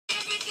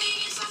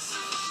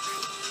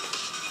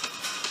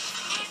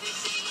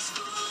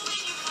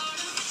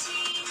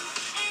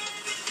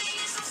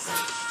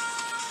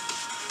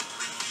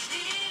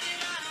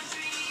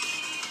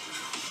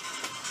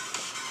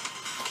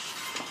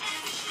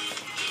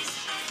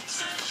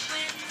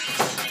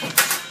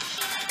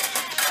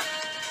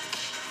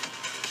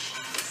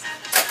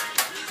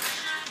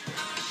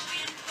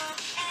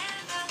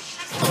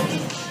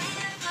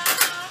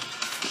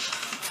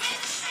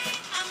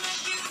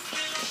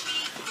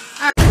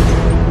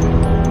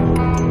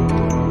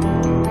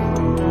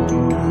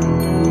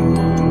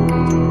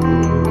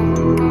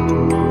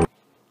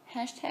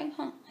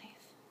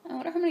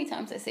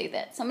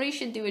Somebody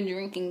should do a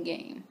drinking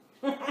game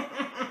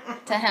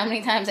to how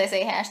many times I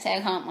say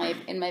hashtag haunt life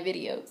in my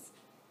videos.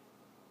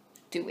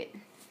 Do it.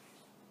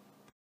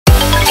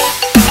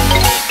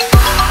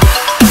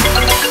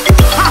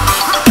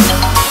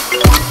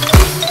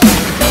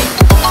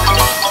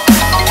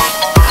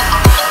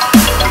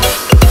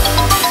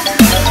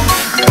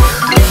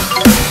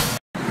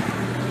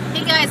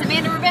 Hey guys,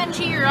 Amanda Revenge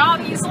here,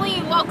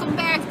 obviously. Welcome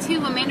back to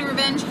Amanda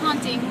Revenge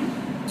Haunting.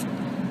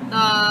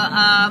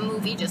 The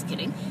movie, just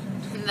kidding.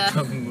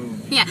 The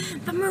movie. Yeah,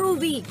 the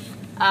movie.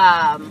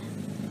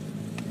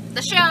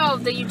 The show,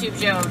 the YouTube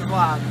show, the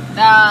vlog.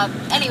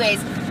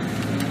 Anyways,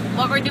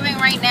 what we're doing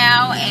right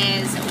now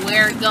is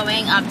we're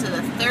going up to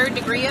the 3rd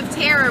degree of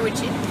terror,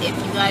 which if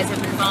you guys have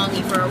been following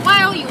me for a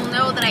while, you will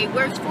know that I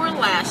worked for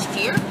last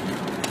year.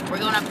 We're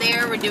going up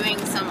there, we're doing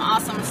some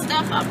awesome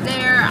stuff up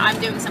there.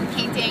 I'm doing some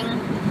painting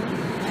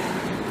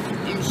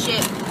and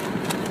shit.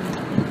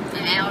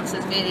 And Alex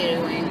is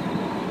videoing.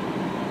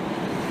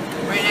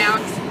 Right,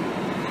 Alex?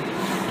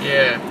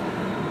 Yeah.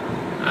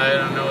 I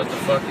don't know what the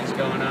fuck is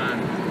going on.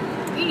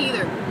 Me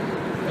neither.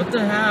 What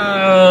the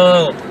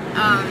hell?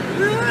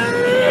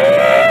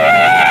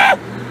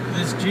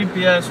 This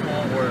GPS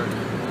won't work.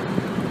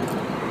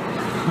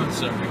 I'm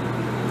sorry.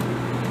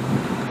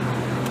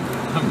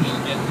 I'm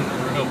just getting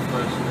real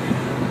frustrated.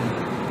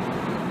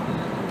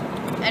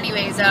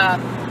 Anyways,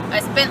 I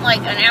spent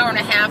like an hour and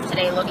a half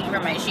today looking for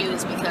my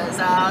shoes because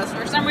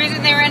for some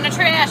reason they were in the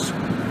trash.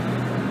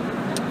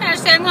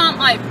 Hashtag haunt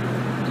life.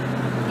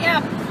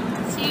 Yeah.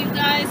 See you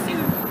guys soon.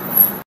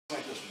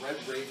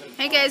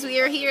 Hey guys, we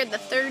are here at the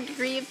 3rd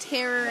degree of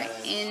terror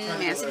in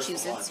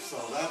Massachusetts.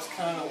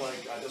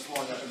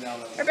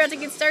 We're about to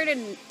get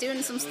started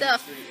doing some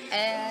stuff,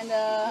 and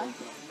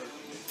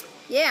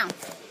yeah,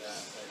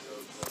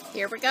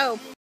 here we go.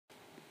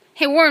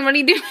 Hey Warren, what are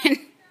you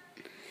doing?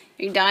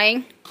 Are you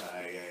dying?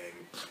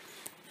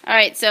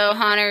 Alright, so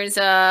haunters,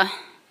 this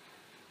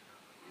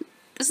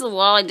is a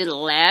wall I did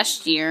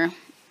last year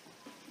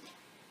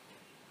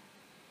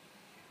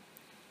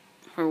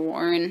for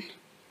Warren.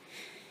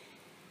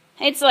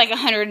 It's like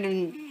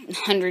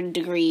 100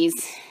 degrees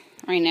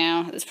right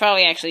now. It's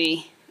probably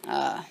actually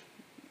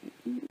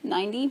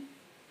 90.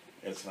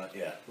 It's not,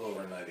 yeah, a little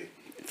over 90.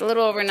 It's a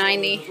little over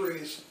 90.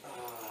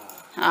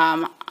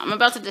 I'm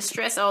about to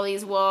distress all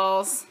these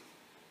walls.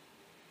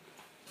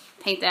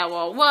 Paint that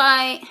wall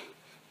white.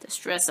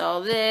 Distress all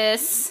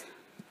this.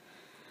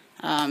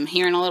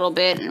 Here in a little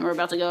bit, and we're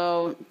about to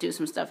go do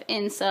some stuff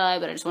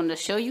inside, but I just wanted to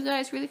show you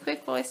guys really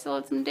quick while I still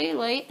had some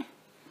daylight.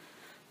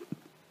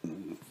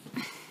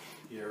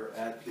 You're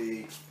at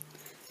the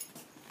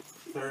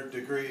 3rd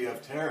degree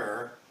of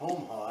terror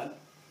home haunt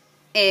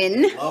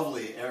In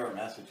lovely Air,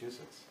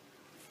 Massachusetts.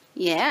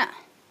 Yeah.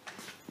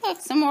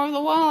 Look, some more of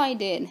the wall I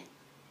did.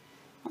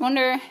 I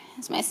wonder,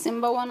 is my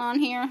Simba one on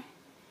here?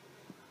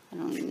 I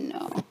don't even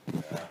know.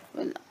 Yeah.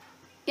 But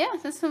yeah,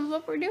 this is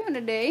what we're doing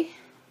today.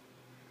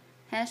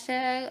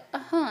 Hashtag a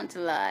haunt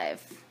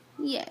life.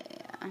 Yeah.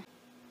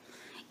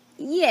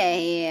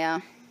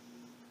 Yeah.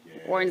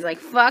 Warren's like,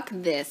 fuck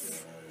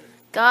this.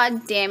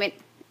 God damn it.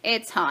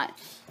 It's hot.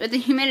 But the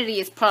humidity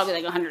is probably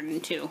like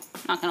 102.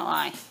 Not gonna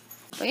lie.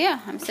 But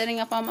yeah, I'm setting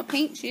up all my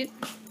paint shit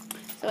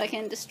so I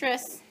can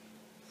distress.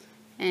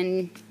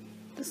 And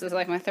this is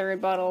like my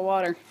 3rd bottle of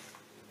water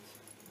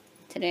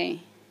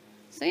today.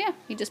 So yeah,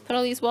 you just put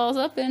all these walls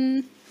up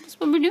and that's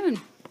what we're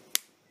doing.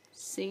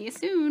 See you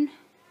soon.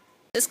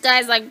 This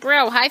guy's like,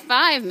 bro, high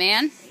five,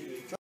 man.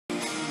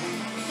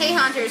 Hey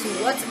haunters,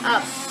 what's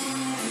up?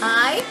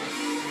 I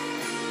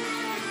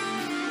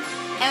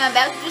am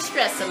about to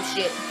distress some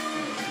shit.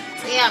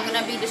 So yeah, I'm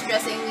gonna be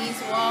distressing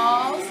these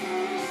walls.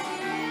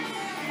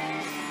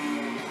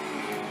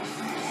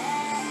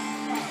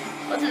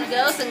 Listen to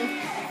ghosts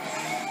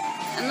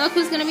and look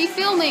who's gonna be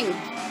filming.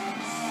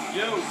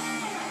 Yo.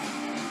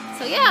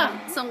 So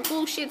yeah, some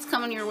cool shit's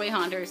coming your way,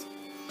 haunters.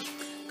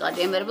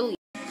 Goddamn better believe.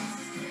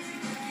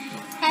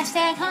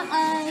 Hashtag haunt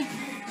life.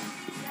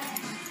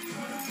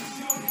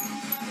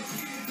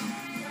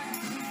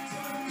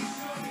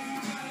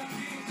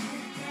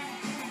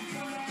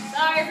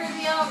 Sorry for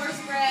the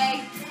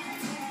overspray.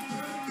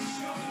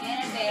 In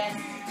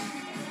advance.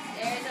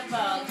 There's a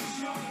bug.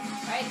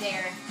 Right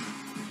there.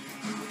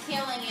 I'm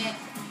killing it.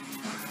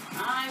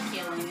 I'm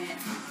killing it.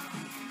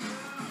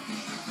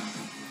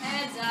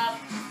 Heads up.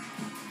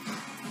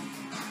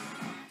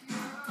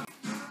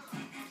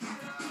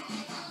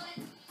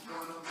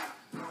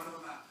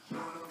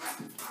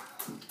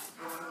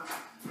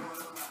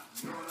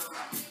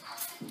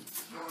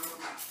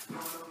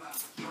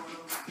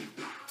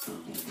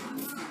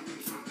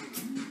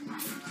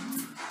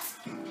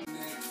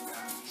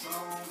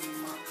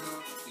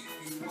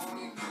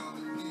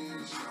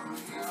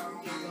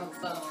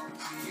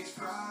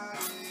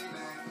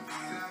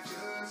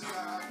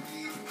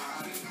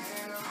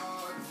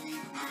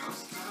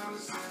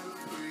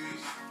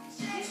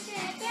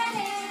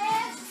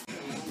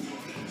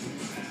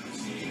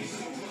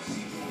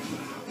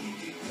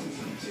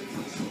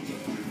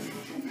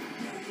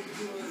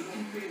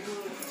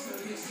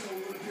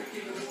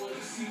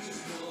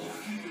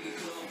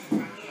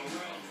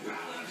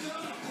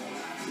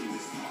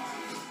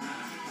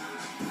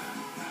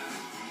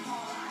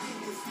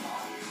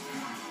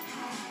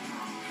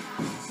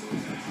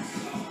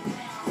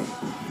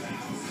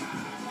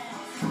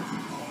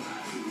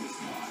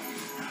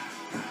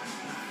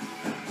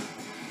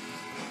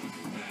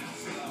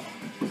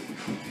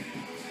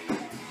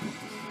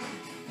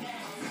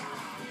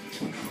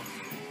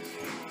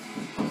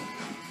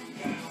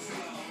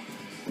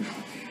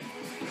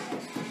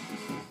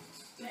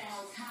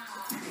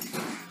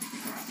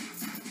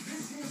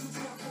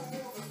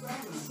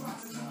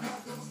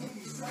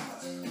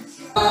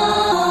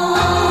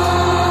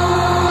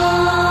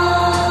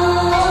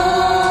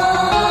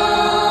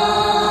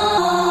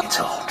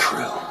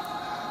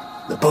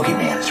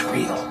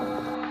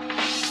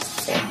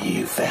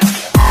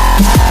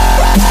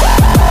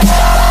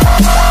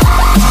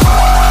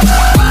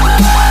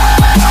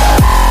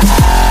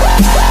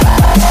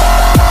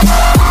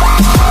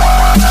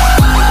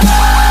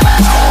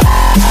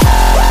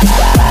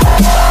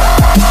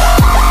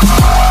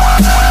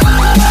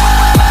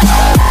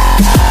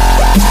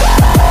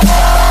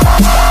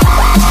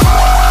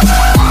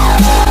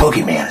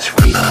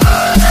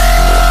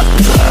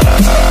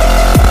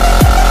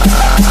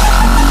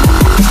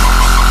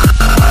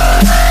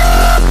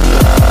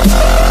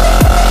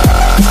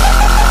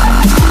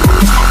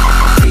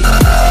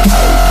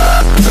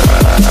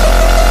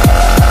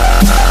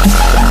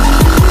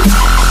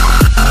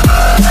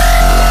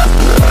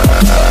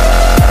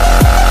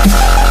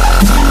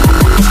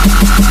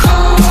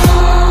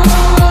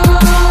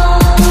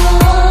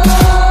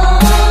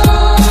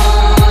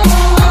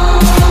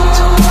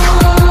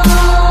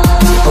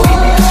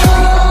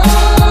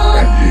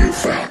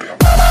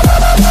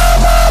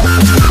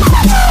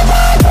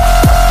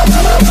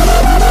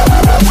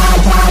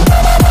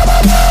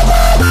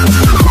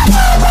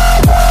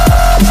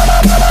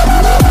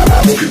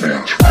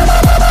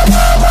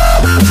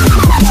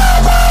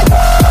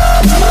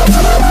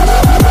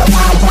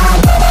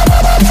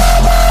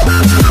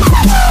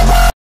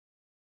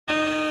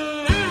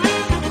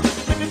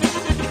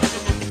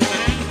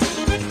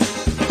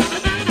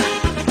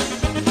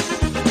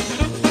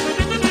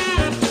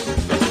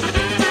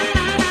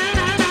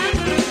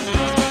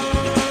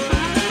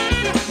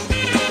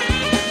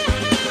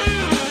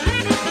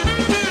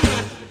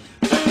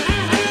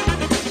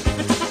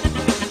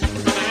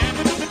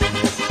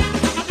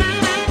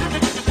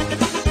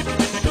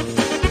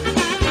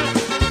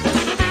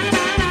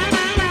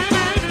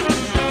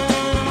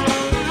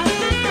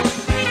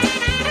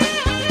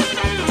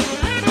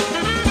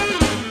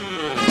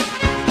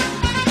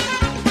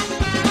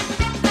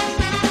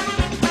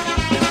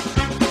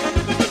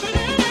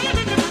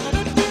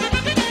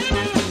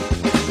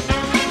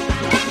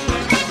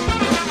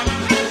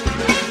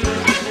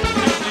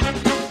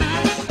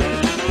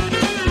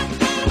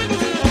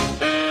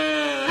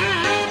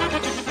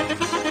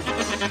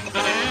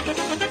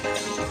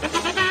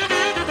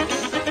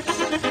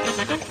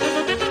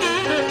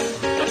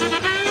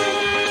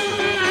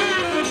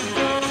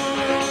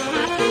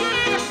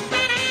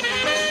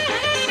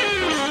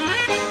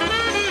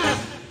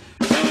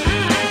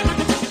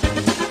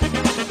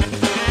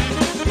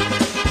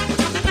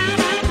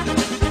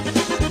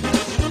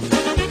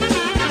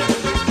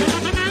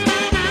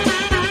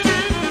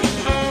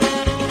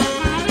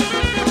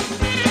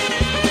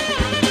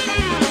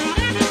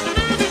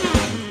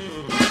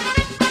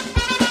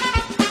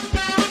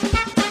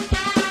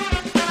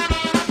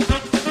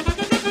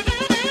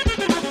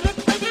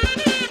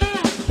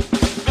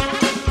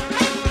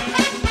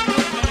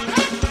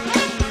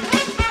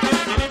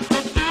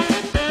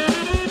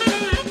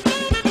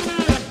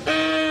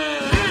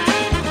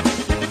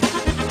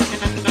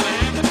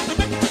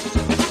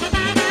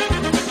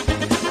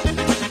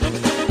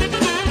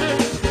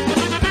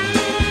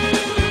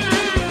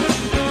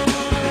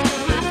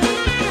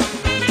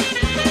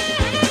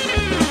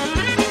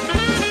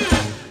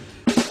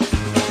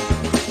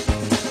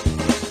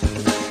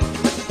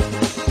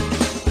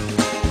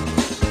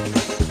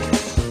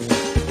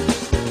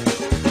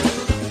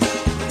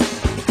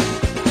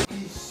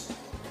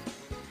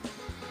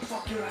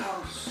 Fuck your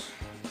house.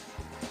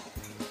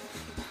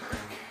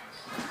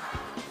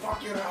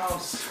 Fuck your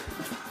house.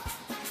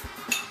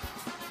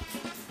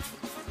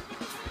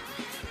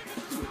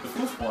 The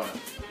poop one.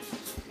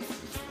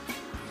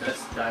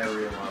 That's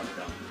diarrhea lava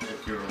dump,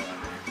 if you were wondering.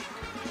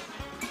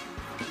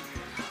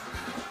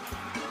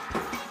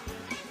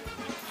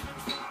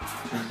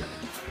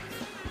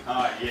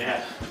 Oh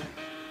yeah.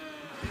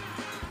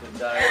 The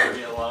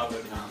diarrhea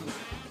lava dump.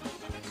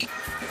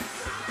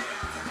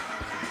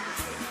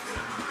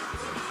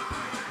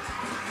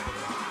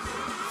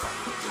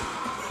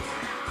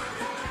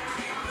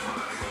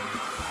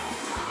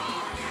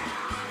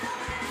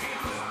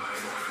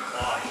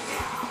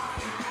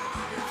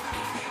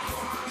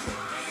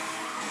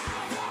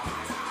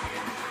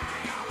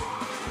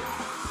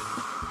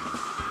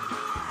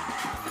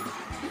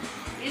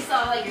 You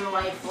saw like your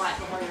light flash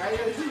before your eyes.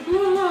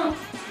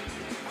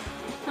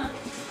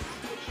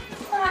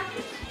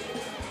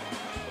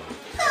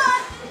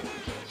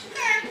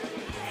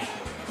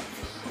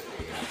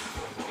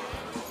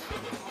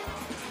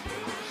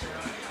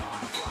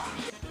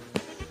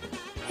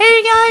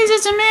 Hey guys,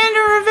 it's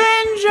Amanda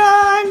Revenge.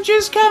 I'm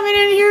just coming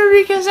in here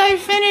because I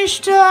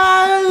finished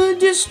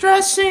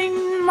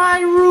distressing my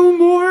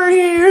room over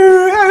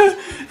here.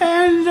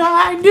 And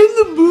I did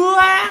the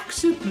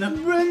blacks and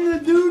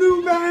the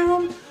doo-doo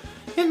brown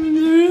and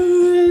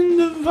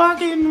the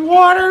fucking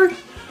water.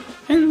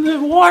 And the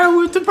water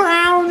with the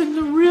brown and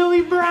the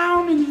really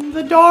brown and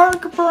the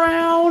dark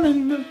brown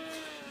and the,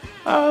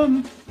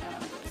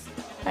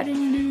 I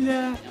didn't do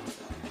that.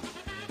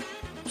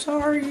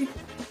 Sorry.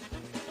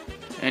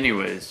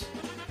 Anyways,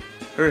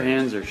 her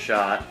hands are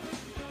shot,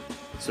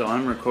 so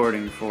I'm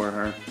recording for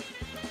her.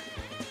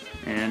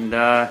 And,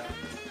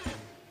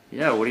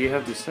 yeah, what do you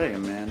have to say,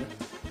 Amanda?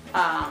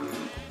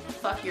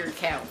 Fuck your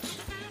couch.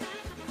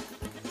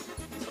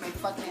 That's what I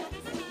fucking have to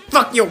say.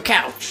 Fuck your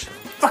couch!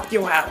 Fuck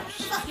your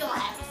house! Fuck your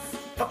house.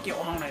 Fuck your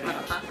haunted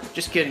house!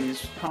 Just kidding,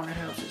 this haunted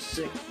house is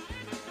sick.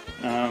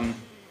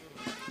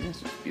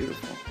 This is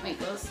beautiful. Wait,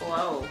 go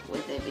slow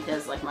with it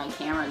because like my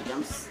camera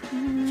jumps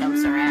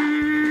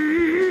around.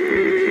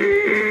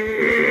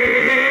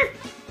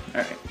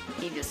 Alright.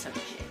 He just took a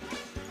shit.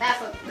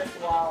 That's what this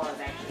wall is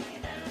actually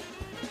made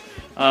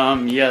out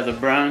of. Yeah, the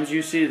browns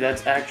you see,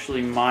 that's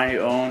actually my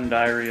own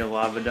diarrhea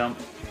lava dump.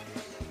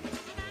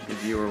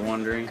 If you were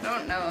wondering. I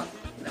don't know if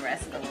the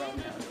rest of the world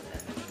knows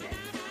what this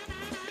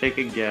is. Take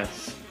a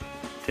guess.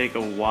 Take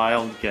a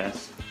wild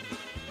guess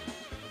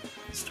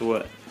as to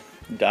what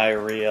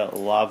diarrhea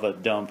lava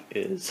dump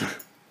is.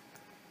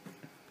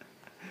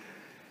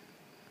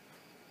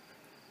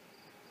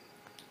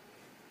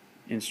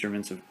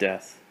 Instruments of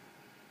death.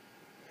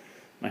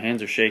 My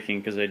hands are shaking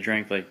because I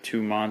drank like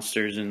 2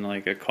 monsters and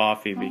like a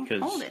coffee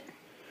Hold it.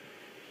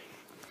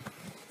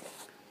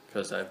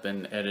 because I've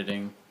been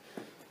editing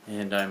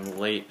and I'm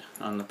late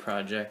on the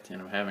project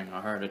and I'm having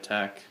a heart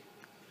attack.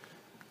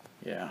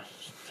 Yeah,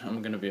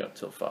 I'm gonna be up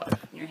till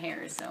 5. Your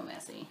hair is so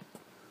messy.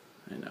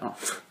 I know.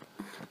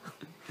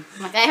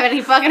 Like I have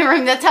any fucking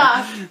room to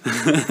talk.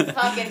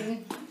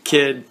 Fucking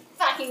Kid.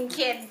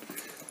 kid.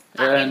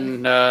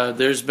 And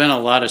there's been a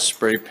lot of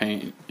spray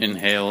paint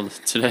inhaled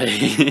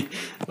today.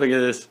 Look at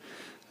this.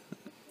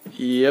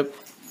 Yep.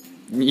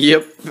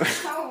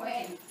 Oh,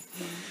 wait.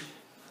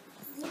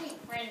 We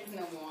ain't friends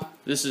no more.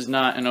 This is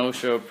not an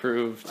OSHA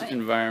approved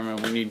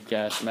environment. We need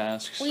gas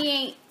masks. We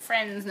ain't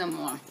friends no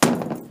more.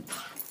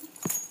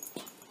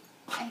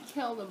 I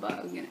killed a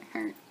bug and it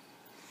hurt.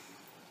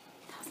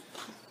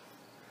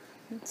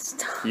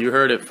 Stop. You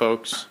heard it,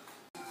 folks.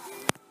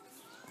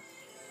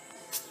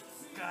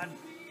 God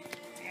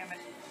damn it.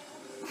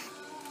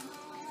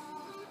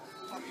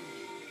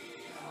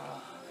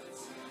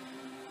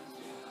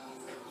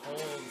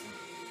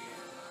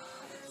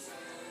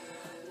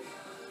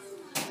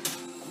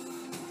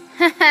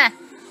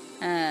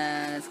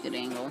 That's a good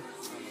angle.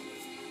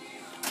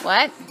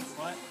 What?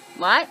 What?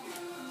 What?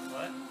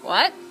 What?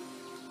 What?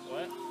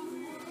 What?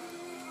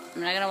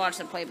 I'm not gonna watch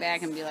the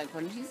playback and be like,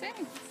 what did he say?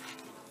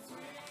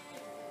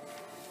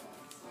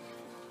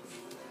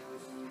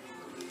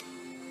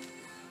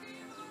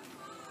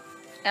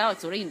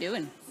 Alex, what are you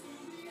doing?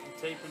 I'm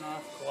taping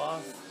off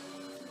cloth,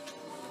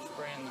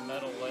 spraying the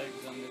metal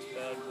legs on this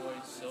bad boy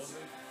silver,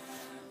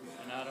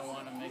 and I don't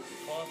want to make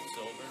the cloth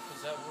silver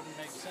because that wouldn't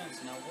make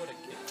sense, now would it,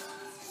 kids?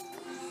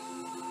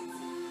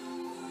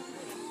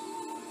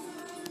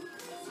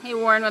 Hey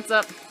Warren, what's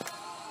up?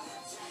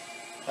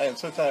 I am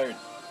so tired.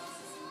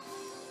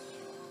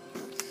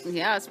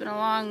 Yeah, it's been a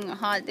long,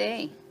 hot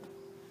day.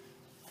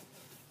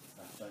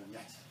 Not done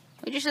yet.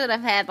 We just should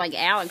have had like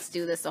Alex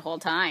do this the whole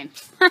time.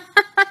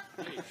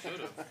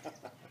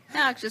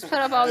 Alex, just put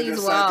up all these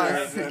just sat there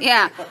walls. and then-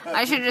 Yeah,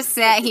 I should have just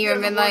sat here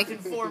and been like, in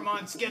 4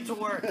 months, get to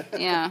work.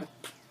 yeah.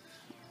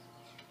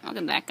 Look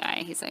at that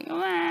guy. He's like,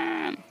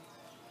 "Wah."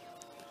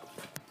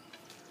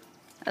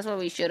 That's what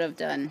we should have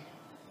done.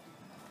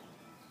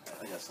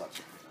 I guess not.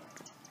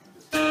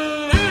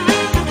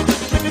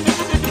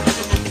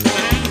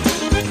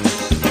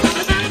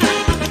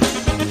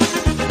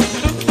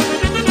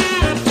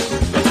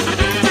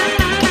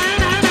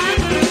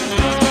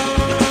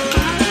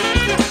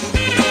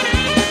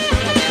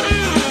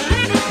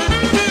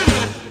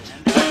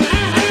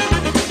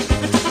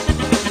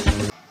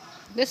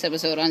 This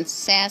episode on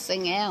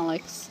Sassing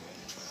Alex.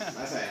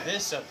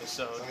 This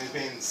episode. Somebody's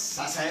being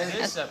sassy.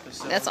 This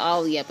episode. That's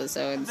all the I've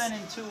episodes. been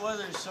in 2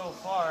 others so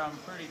far, I'm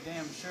pretty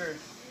damn sure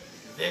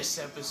this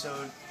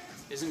episode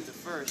isn't the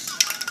first.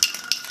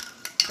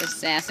 For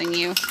sassing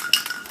you.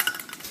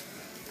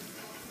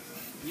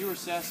 You were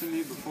sassing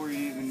me before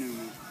you even knew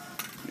me.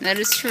 That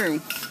is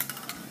true.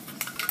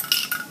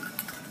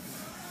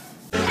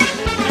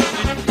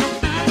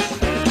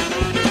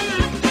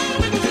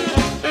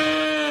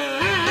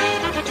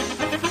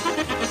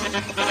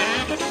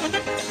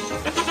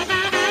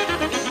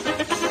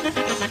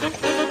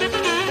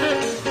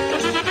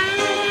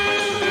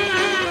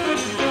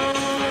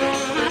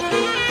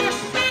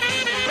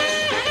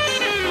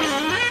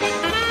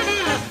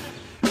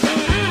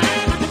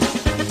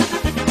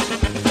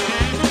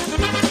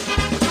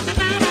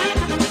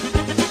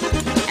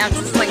 Alex,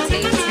 this is like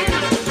tape 2.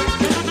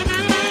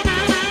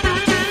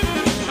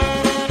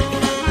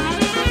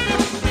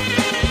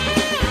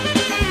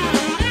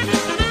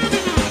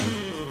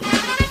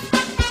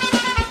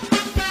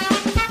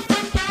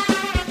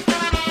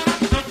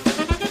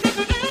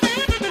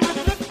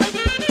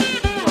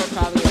 People are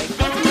probably like,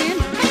 what's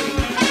Amanda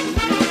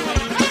doing?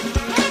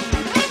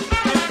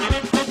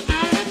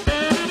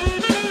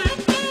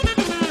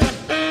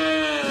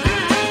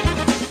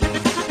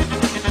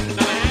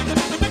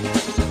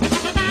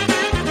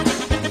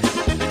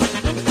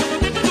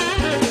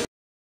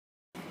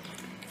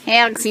 Hey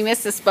Alex, you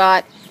missed a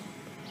spot.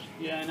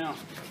 Yeah, I know.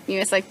 You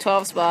missed like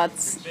 12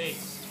 spots.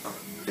 Face.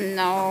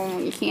 No,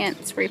 you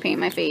can't spray paint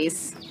my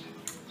face.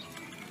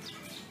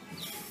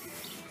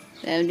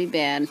 That would be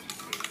bad.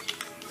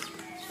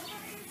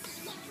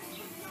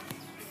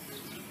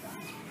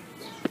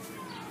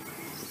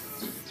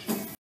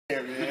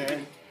 Hey,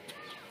 man.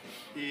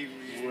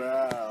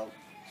 Wow.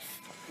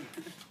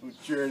 We'll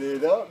turn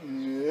it up,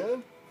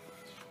 man.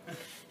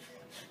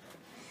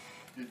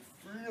 It's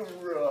freedom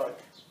rock.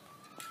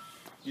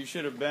 You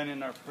should have been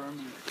in our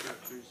permanent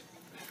structures.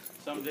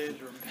 Some days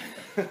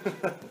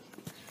we're...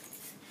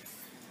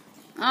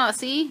 Oh,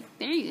 see?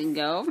 There you can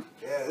go.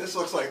 Yeah, this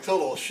looks like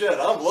total shit.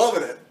 I'm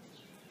loving it.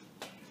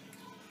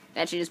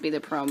 That should just be the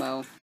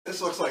promo. This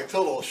looks like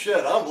total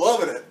shit. I'm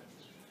loving it.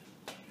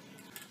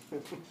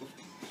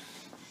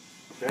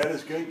 Bad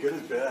is good, good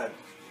is bad.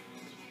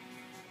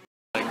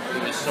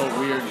 It was so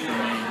weird for me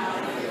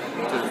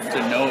to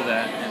know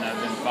that, and I've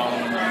been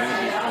following the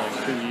movie for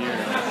like 2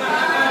 years.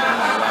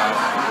 Wow.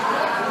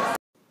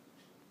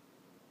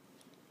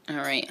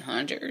 Alright,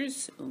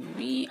 hunters.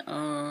 We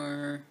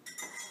are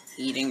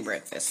eating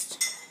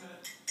breakfast.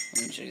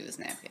 Let me show you this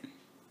napkin.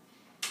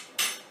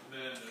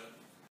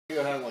 You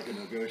gotta have like a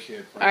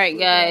negotiated price. Alright,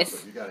 guys.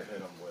 But you gotta hit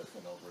them with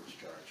an overage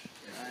charge.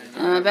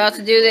 I'm about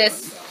to do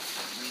this.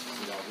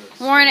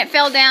 Warren, it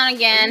fell down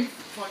again.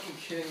 Fucking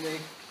kidding me?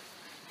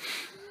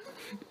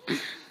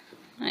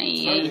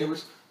 Aye. Sorry,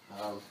 neighbors.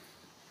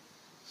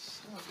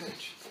 Son of a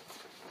bitch.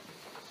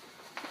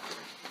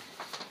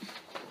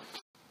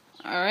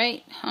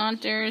 Alright,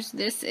 hunters,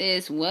 this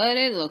is what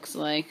it looks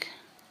like.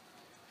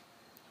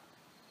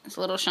 It's a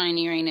little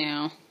shiny right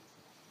now.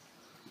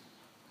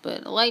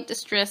 But light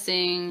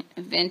distressing,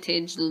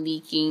 vintage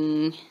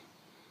leaking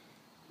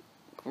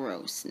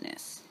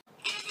grossness.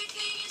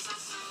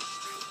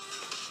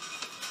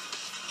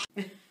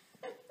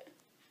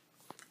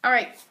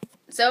 Alright,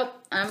 so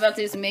I'm about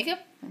to do some makeup.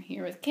 I'm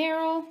here with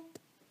Carol.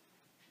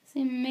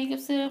 Some makeup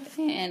stuff.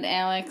 And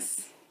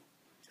Alex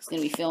is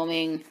going to be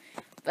filming.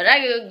 But I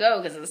gotta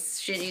go because this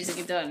shit needs to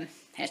get done.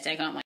 Hashtag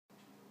not my.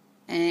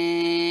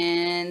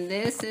 And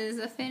this is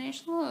a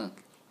finished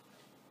look.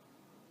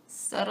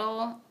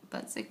 Subtle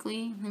but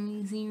sickly. Let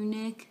me see your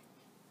neck.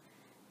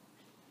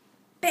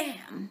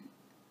 Bam!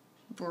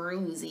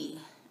 Bruisey.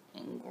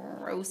 and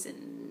gross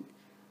and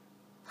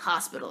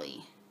hospital-y.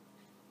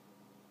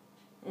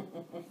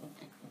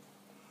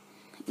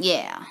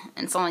 Yeah,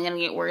 and it's only gonna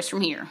get worse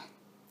from here.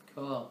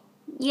 Cool.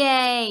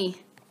 Yay!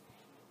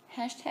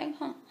 Hashtag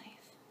hunt life.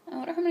 I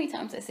wonder how many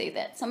times I say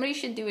that. Somebody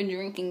should do a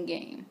drinking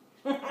game.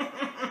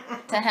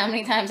 To how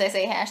many times I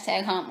say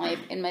hashtag hunt life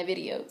in my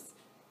videos.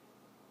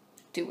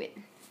 Do it.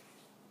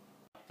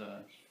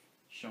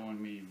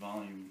 Showing me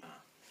volume.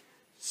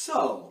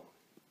 So.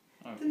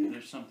 Okay,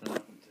 there's something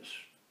up with this.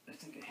 I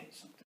think I hit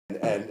something.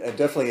 And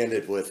definitely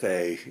ended with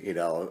a, you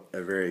know,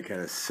 a very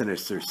kind of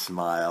sinister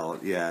smile.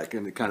 Yeah,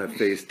 kind of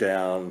face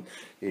down.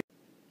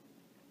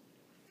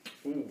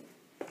 Ooh.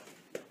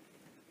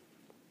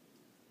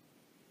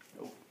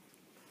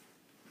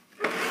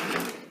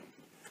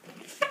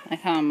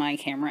 Like how on my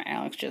camera,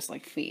 Alex just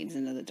like fades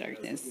into the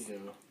darkness.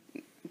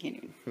 Can't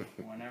even.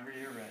 Whenever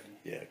you're ready.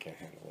 Yeah, I can't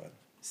handle that.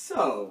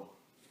 So,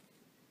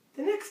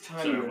 the next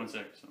time. Sorry, one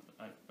sec.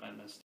 I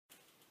missed.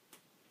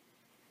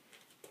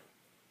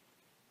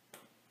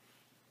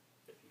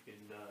 If you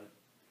could do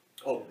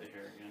the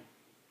hair again.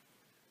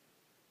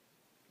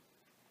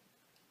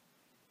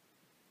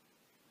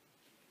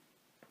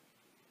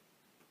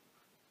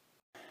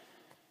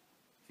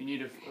 If you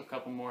need a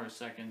couple more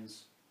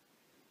seconds,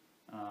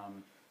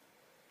 I'm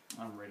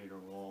ready to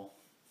roll.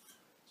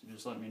 So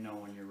just let me know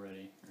when you're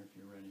ready, or if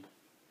you're ready.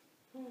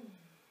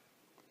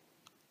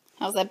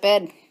 How's that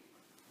bed?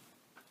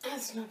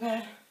 That's not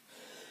bad.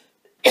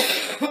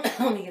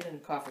 Let me get in a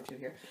cough or two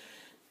here.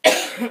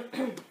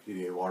 You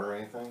need water or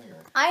anything?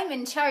 Or? I'm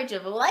in charge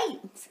of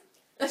lights.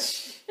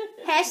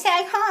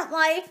 Hashtag haunt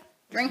life.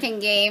 Drinking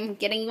game.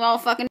 Getting you all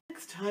fucking.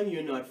 Next time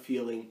you're not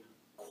feeling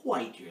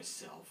quite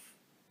yourself,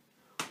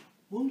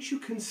 won't you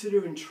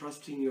consider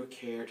entrusting your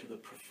care to the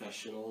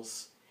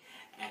professionals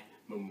at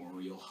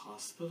Memorial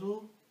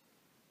Hospital?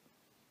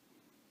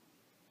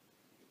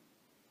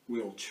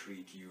 We'll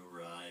treat you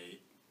right.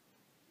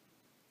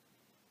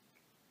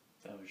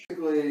 That was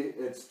Basically,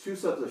 it's two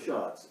sets of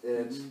shots.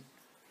 It's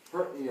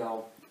her, you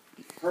know,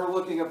 her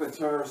looking up at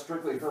her,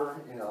 strictly her,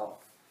 you know.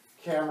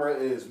 Camera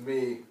is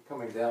me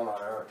coming down on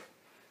her.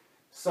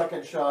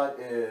 Second shot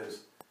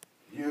is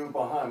you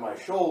behind my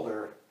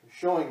shoulder,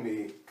 showing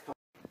me.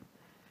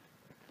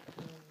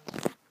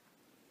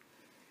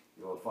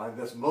 You'll find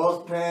this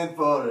most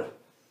painful.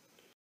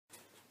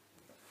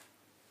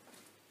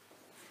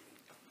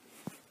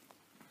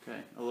 okay.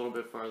 A little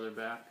bit farther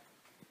back.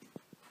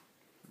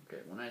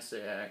 Okay, when I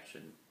say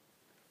action,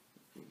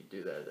 if you could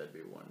do that, that'd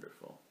be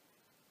wonderful.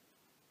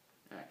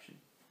 Action.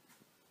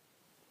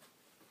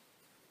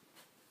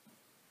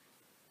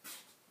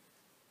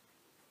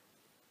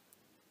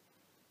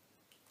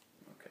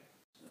 Okay,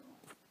 so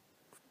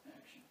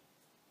action.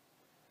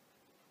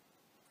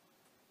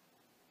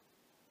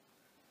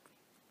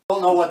 I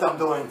don't know what I'm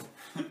doing.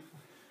 I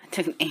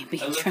took an I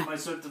Ambien. left my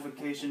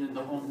certification in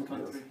the home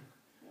country.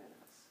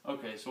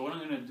 Okay, so what I'm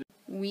gonna do.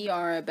 We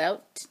are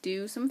about to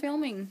do some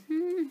filming.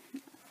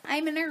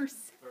 I'm a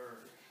nurse.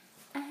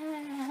 I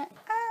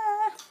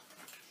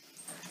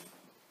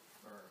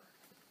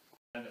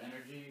have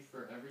energy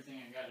for everything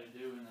I gotta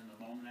do, and then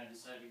the moment I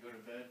decide to go to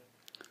bed,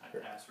 I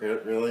pass right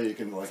out. Really? You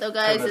can like. So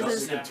guys, turn it this off.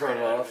 is- You can Snap turn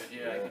it right out of off. it.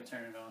 Yeah, I can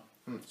turn it on.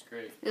 It's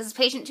great. This is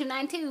patient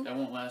 292. That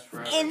won't last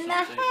forever. In the so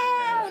I'm saving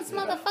that. house,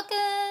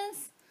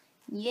 motherfuckers.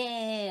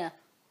 Yeah.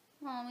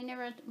 Oh,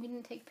 we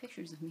didn't take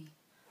pictures of me.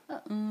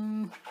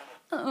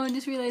 I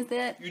just realized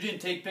that. You didn't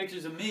take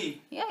pictures of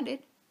me. Yeah, I did.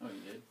 Oh,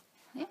 you did?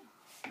 Yeah.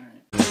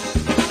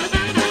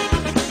 Alright.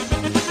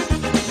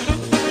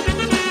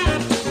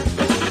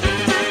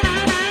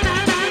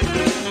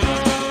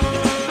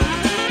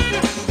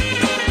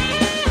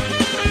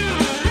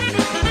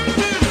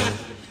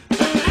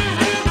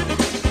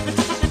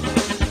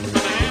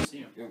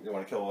 See 'em. You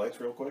want to kill the lights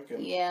real quick?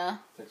 And Yeah.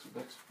 take some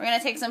pics? We're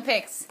gonna take some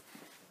pics.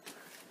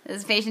 This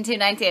is patient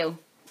 292.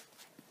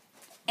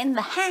 In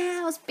the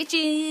house,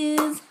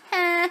 bitches.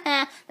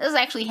 This is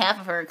actually half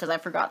of her because I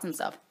forgot some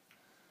stuff.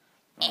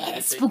 Want me to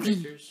take spooky.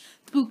 pictures?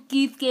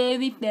 Spooky,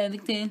 scary,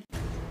 Paddington.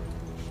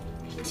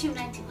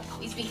 292.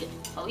 Always be good.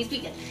 Always be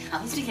good.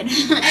 Always be good.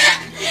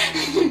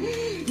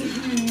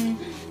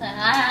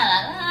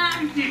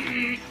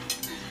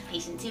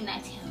 Patient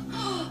 292.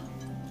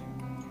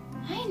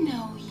 I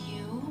know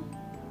you.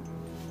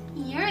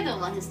 You're the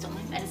one who stole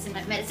my medicine.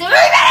 My medicine. My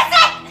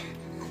medicine!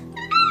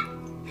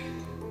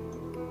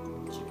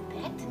 Give it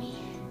back to me.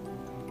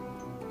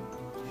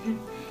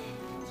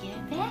 Give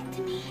it back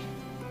to me.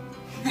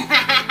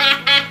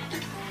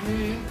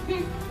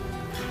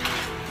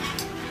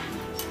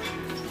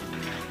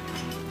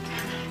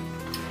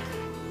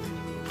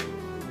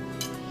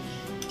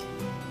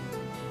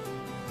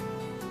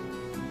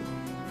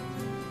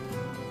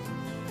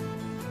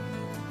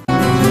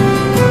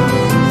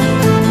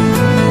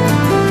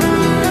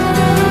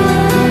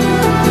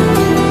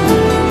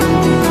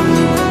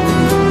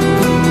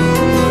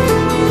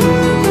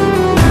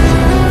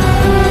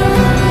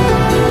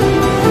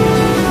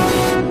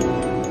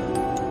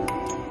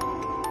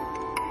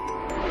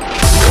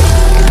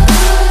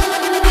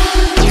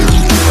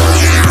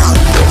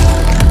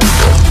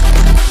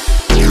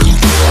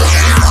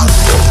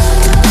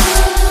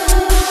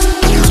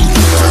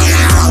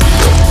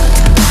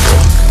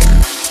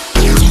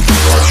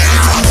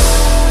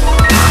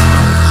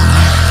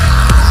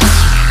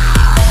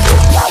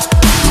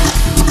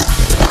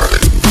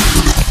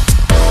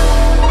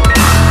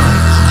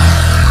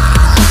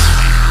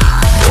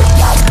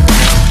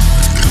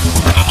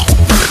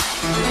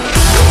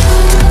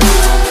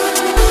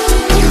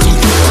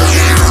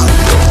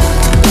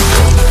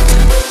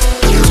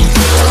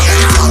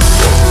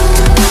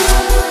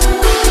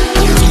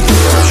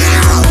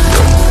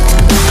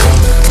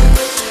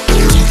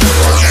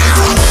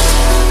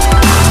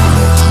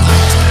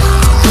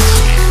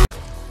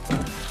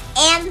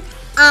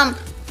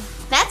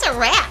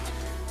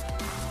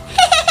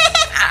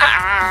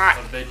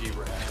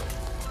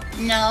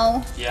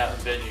 No. Yeah,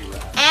 veggie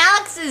wrap.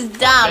 Alex is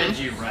dumb.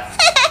 Veggie wrap.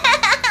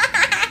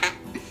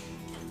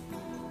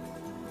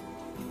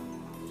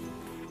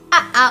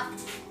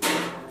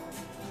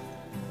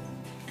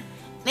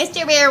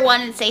 Mr. Bear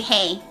wanted to say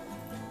hey.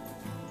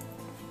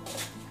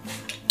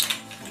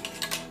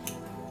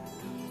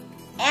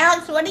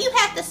 Alex, what do you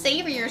have to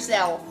say for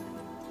yourself?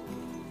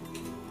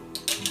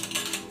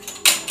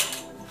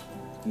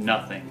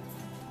 Nothing.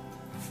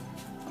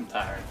 I'm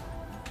tired.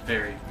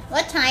 Very.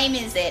 What time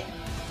is it?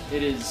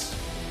 It is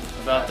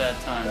about that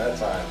time. That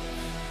time.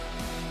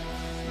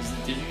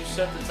 Did you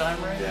set the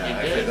time right? Yeah, you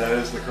actually did? that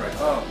is the correct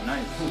time. Oh,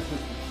 nice.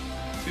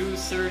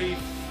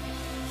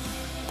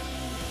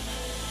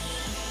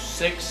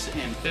 2:36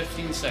 and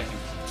 15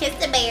 seconds. Kiss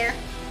the bear.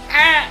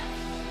 Ah!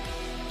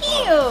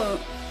 Ew!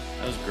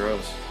 That was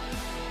gross.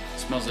 It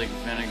smells like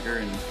vinegar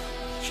and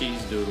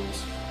cheese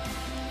doodles.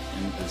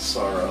 And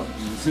sorrow.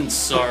 And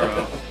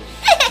sorrow.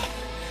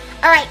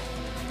 Alright.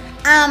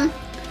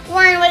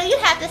 Warren, what do you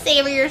have to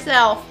say for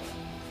yourself?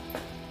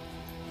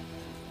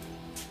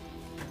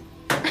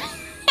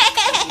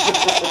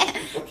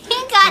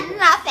 You got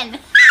nothing.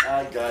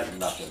 I got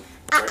nothing.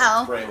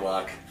 Uh-oh. Brain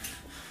lock.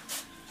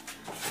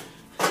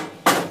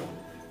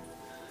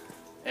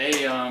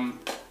 Hey,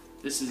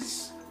 this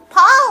is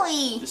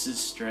Polly!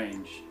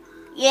 strange.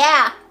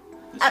 Yeah.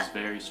 This is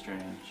very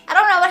strange. I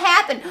don't know what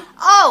happened.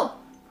 Oh!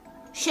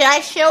 Should I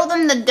show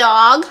them the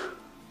dog?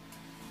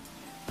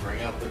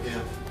 Bring out the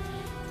gift.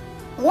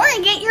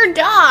 Warren, get your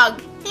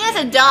dog. He has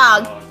a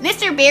dog.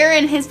 Mr. Bear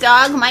and his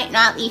dog might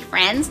not be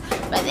friends,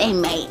 but they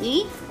might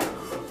be.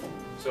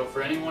 So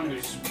for anyone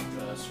who's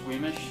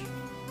squeamish,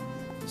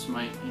 this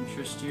might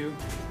interest you.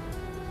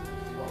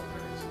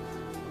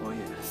 Oh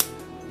yeah.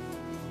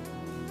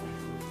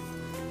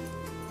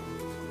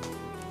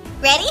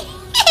 Ready?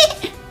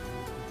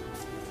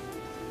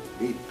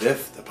 Meet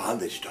Biff, the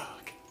bondage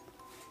dog.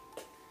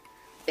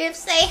 Biff,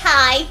 say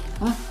hi.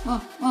 Bondage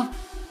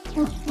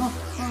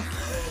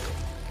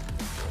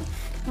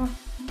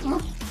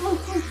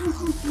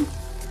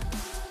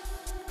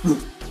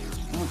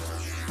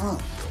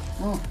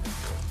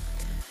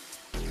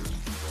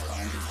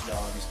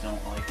dogs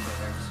don't like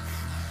bears.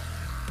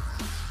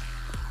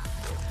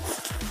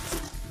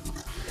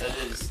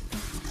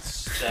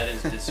 That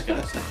is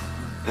disgusting.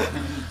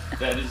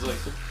 That is like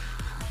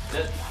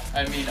that.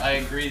 I mean, I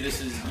agree.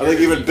 This is. I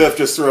think even Biff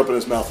just threw up in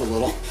his mouth a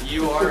little.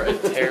 You are a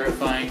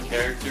terrifying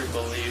character,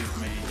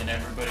 believe me, and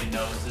everybody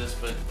knows this.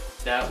 But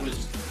that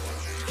was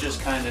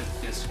just kind of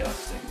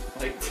disgusting.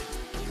 Like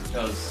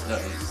that was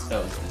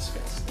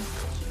disgusting.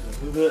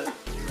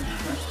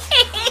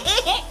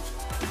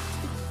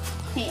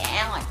 Hey,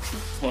 Alex.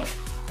 What?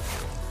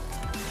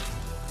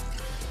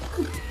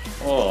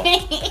 Oh.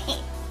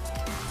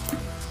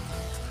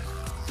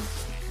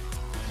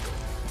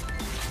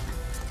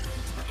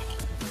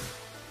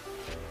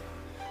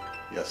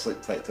 Yeah,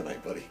 sleep tight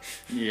tonight, buddy.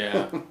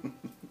 Yeah.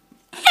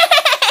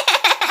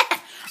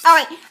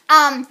 Alright,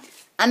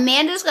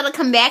 Amanda's gonna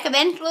come back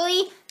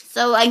eventually,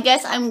 so I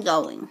guess I'm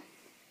going.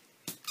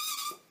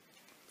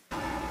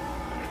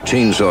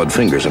 Chainsawed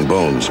fingers and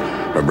bones.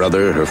 Her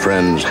brother, her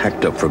friends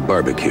hacked up for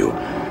barbecue.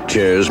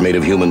 Chairs made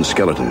of human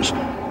skeletons.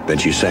 Then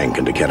she sank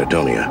into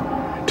catatonia.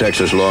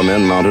 Texas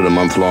lawmen mounted a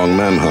month-long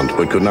manhunt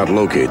but could not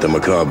locate the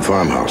macabre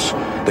farmhouse.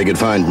 They could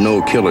find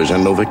no killers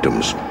and no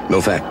victims.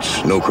 No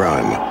facts, no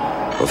crime.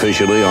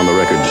 Officially, on the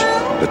records,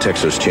 the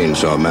Texas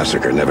Chainsaw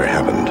Massacre never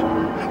happened.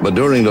 But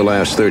during the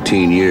last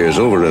 13 years,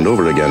 over and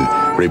over again,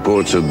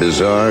 reports of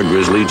bizarre,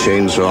 grisly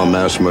chainsaw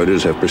mass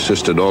murders have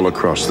persisted all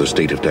across the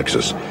state of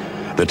Texas.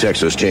 The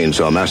Texas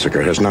Chainsaw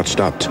Massacre has not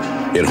stopped.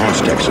 It haunts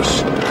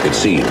Texas. It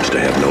seems to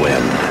have no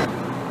end.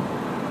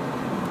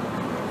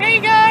 Hey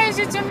guys,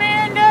 it's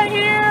Amanda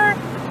here.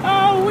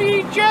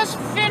 We just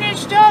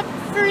finished up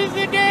for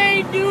the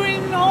day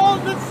doing all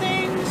the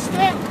things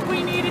that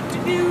we needed to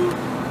do.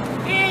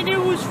 And it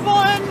was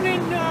fun,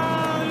 and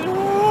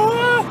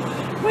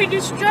we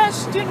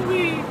distressed, and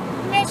we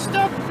messed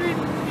up, and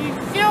we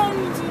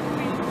filmed, and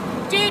we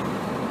did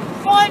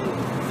fun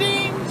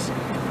things.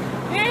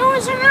 And it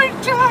was a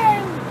good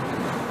time.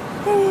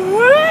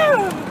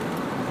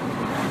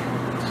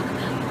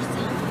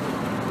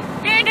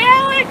 And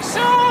Alex,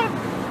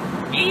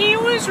 he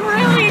was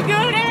really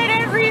good at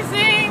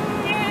everything,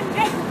 and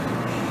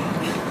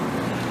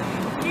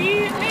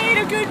he made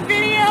a good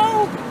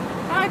video.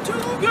 2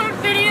 good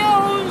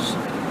videos,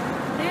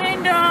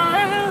 and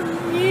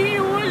he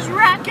was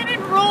rocking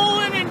and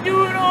rolling and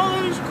doing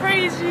all those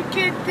crazy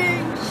kid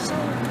things, so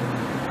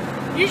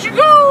you should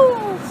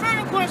go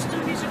request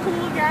him, he's a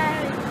cool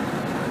guy.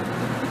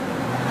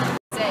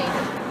 Say.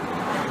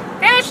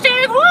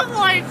 Hashtag love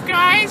life,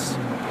 guys!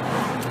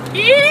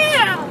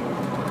 Yeah!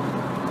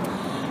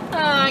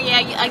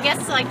 Yeah, I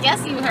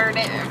guess you heard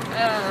it.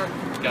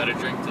 Got a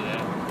drink to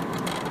that.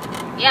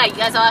 Yeah, you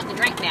guys all have to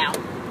drink now.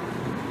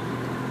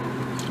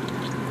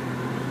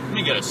 Let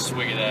me get a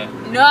swig of that.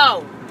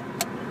 No!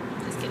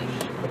 Just kidding.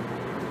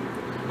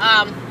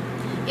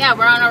 Yeah,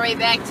 we're on our way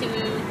back to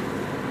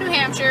New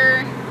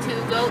Hampshire to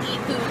go eat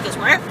food because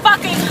we're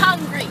fucking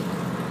hungry.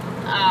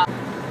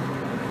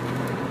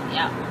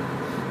 Yeah.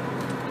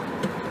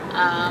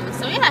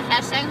 So yeah,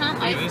 hashtag haunt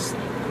life. Look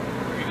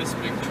at this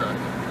big truck.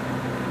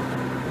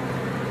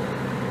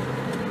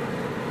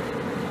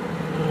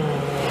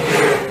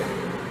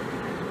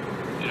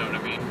 You know what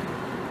I mean?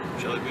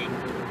 Jelly bean.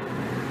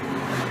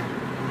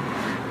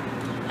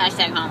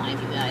 Hashtag haunt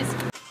life, you guys.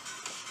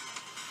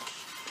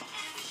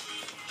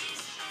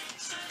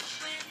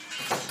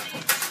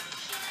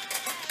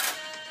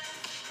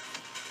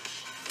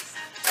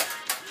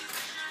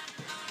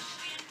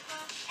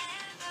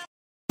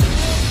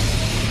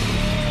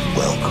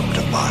 Welcome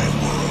to my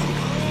world.